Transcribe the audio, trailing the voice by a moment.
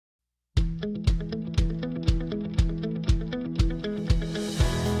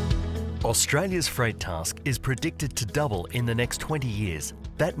Australia's freight task is predicted to double in the next 20 years.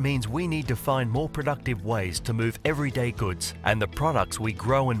 That means we need to find more productive ways to move everyday goods and the products we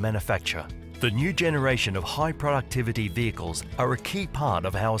grow and manufacture. The new generation of high productivity vehicles are a key part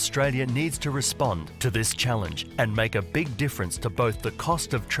of how Australia needs to respond to this challenge and make a big difference to both the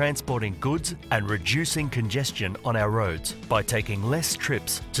cost of transporting goods and reducing congestion on our roads by taking less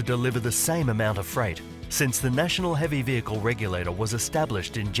trips to deliver the same amount of freight. Since the National Heavy Vehicle Regulator was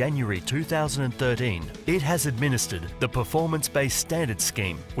established in January 2013, it has administered the Performance-Based Standards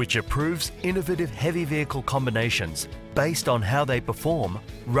Scheme, which approves innovative heavy vehicle combinations based on how they perform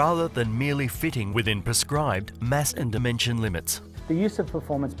rather than merely fitting within prescribed mass and dimension limits. The use of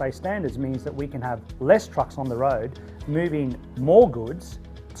performance-based standards means that we can have less trucks on the road moving more goods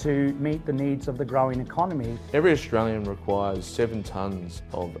to meet the needs of the growing economy. Every Australian requires 7 tonnes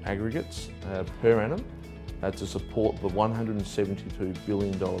of aggregates per annum to support the $172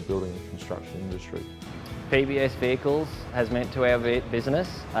 billion building and construction industry. PBS vehicles has meant to our business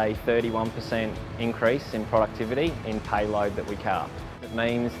a 31% increase in productivity in payload that we car. It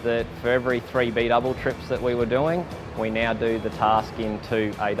means that for every 3 B-double trips that we were doing, we now do the task in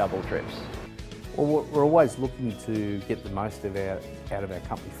 2 A-double trips. Well, we're always looking to get the most out of our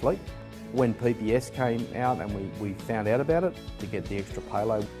company fleet. When PBS came out and we found out about it, to get the extra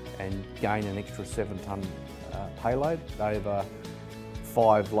payload and gain an extra 7-tonne payload, over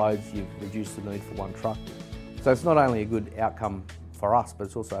 5 loads you've reduced the need for 1 truck. So it's not only a good outcome for us, but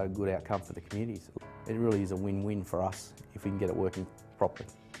it's also a good outcome for the communities. It really is a win-win for us if we can get it working properly.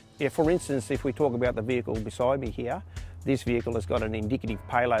 Yeah, for instance, if we talk about the vehicle beside me here, this vehicle has got an indicative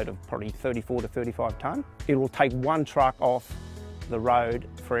payload of probably 34 to 35 tonne. It will take 1 truck off the road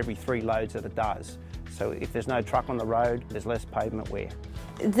for every 3 loads that it does. So if there's no truck on the road, there's less pavement wear.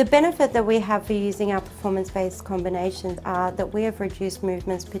 The benefit that we have for using our performance-based combinations are that we have reduced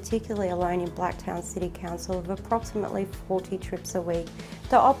movements, particularly alone in Blacktown City Council, of approximately 40 trips a week.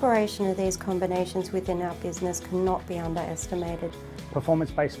 The operation of these combinations within our business cannot be underestimated.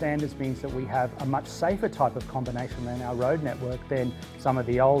 Performance-based standards means that we have a much safer type of combination in our road network than some of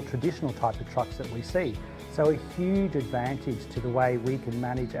the old traditional type of trucks that we see. So a huge advantage to the way we can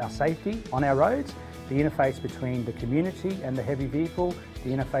manage our safety on our roads, the interface between the community and the heavy vehicle,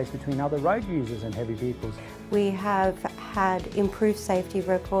 the interface between other road users and heavy vehicles. We have had improved safety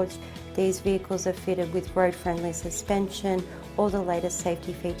records. These vehicles are fitted with road-friendly suspension, all the latest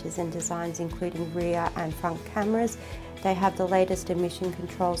safety features and designs including rear and front cameras. They have the latest emission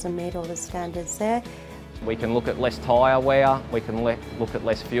controls and meet all the standards there. We can look at less tyre wear, we can look at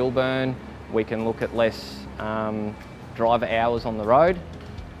less fuel burn, we can look at less driver hours on the road.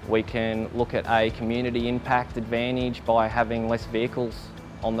 We can look at a community impact advantage by having less vehicles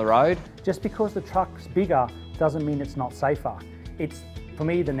on the road. Just because the truck's bigger doesn't mean it's not safer. It's, for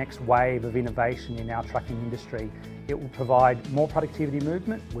me, the next wave of innovation in our trucking industry. It will provide more productivity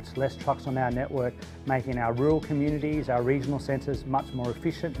movement with less trucks on our network, making our rural communities, our regional centres much more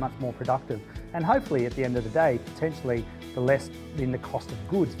efficient, much more productive. And hopefully at the end of the day, potentially the less in the cost of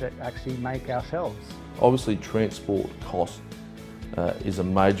goods that actually make our shelves. Obviously transport cost is a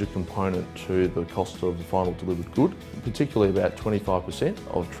major component to the cost of the final delivered good, particularly about 25%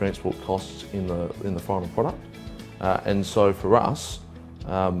 of transport costs in the final product. And so for us,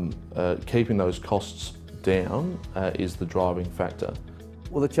 keeping those costs down is the driving factor.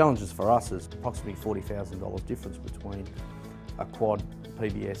 Well, the challenges for us is approximately $40,000 difference between a quad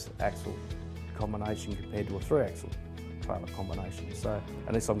PBS axle combination compared to a 3-axle trailer combination. So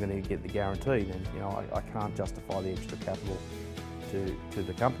unless I'm going to get the guarantee, then I can't justify the extra capital to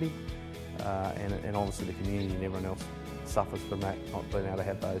the company, and obviously the community and everyone else suffers from that, not being able to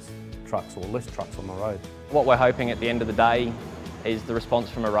have those trucks or less trucks on the road. What we're hoping at the end of the day is the response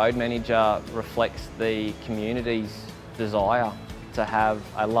from a road manager reflects the community's desire to have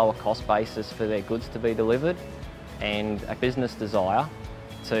a lower cost basis for their goods to be delivered, and a business desire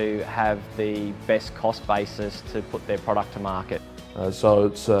to have the best cost basis to put their product to market. So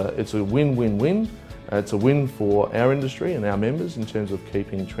it's a win-win-win. It's a win for our industry and our members in terms of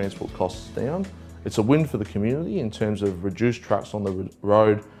keeping transport costs down. It's a win for the community in terms of reduced trucks on the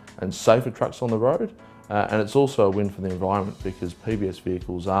road and safer trucks on the road. And it's also a win for the environment because PBS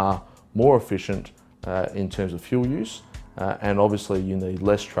vehicles are more efficient in terms of fuel use, and obviously you need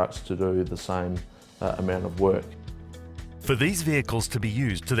less trucks to do the same amount of work. For these vehicles to be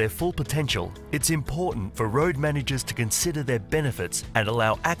used to their full potential, it's important for road managers to consider their benefits and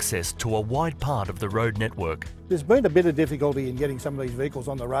allow access to a wide part of the road network. There's been a bit of difficulty in getting some of these vehicles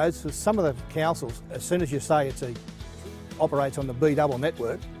on the roads. For some of the councils, as soon as you say it operates on the B-double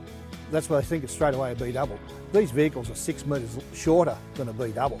network, that's why they think it's straight away a B-double. These vehicles are 6 metres shorter than a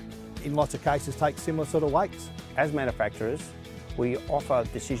B-double. in lots of cases take similar sort of weights. As manufacturers, we offer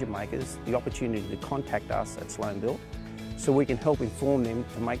decision makers the opportunity to contact us at Sloanebuilt so we can help inform them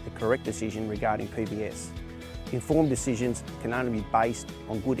to make the correct decision regarding PBS. Informed decisions can only be based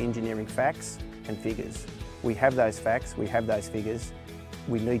on good engineering facts and figures. We have those facts, we have those figures.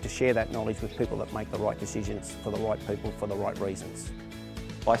 We need to share that knowledge with people that make the right decisions for the right people for the right reasons.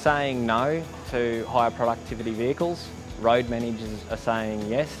 By saying no to higher productivity vehicles, road managers are saying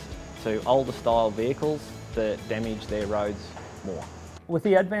yes to older style vehicles that damage their roads more. With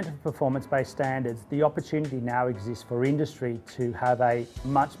the advent of performance-based standards, the opportunity now exists for industry to have a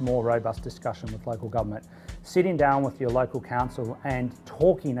much more robust discussion with local government. Sitting down with your local council and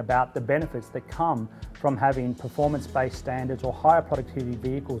talking about the benefits that come from having performance-based standards or higher productivity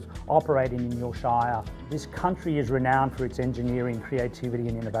vehicles operating in your shire. This country is renowned for its engineering, creativity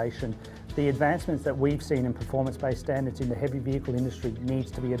and innovation. The advancements that we've seen in performance-based standards in the heavy vehicle industry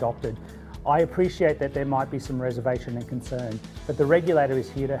needs to be adopted. I appreciate that there might be some reservation and concern, but the regulator is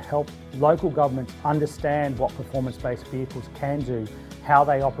here to help local governments understand what performance-based vehicles can do, how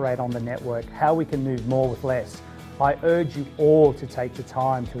they operate on the network, how we can move more with less. I urge you all to take the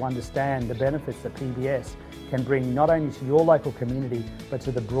time to understand the benefits that PBS can bring not only to your local community, but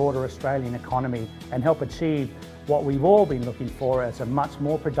to the broader Australian economy and help achieve what we've all been looking for as a much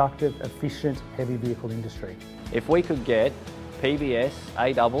more productive, efficient, heavy vehicle industry. If we could get PBS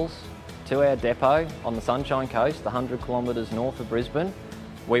A-doubles to our depot on the Sunshine Coast, 100 kilometres north of Brisbane,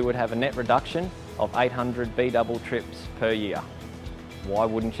 we would have a net reduction of 800 B-double trips per year. Why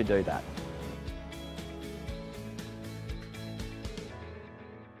wouldn't you do that?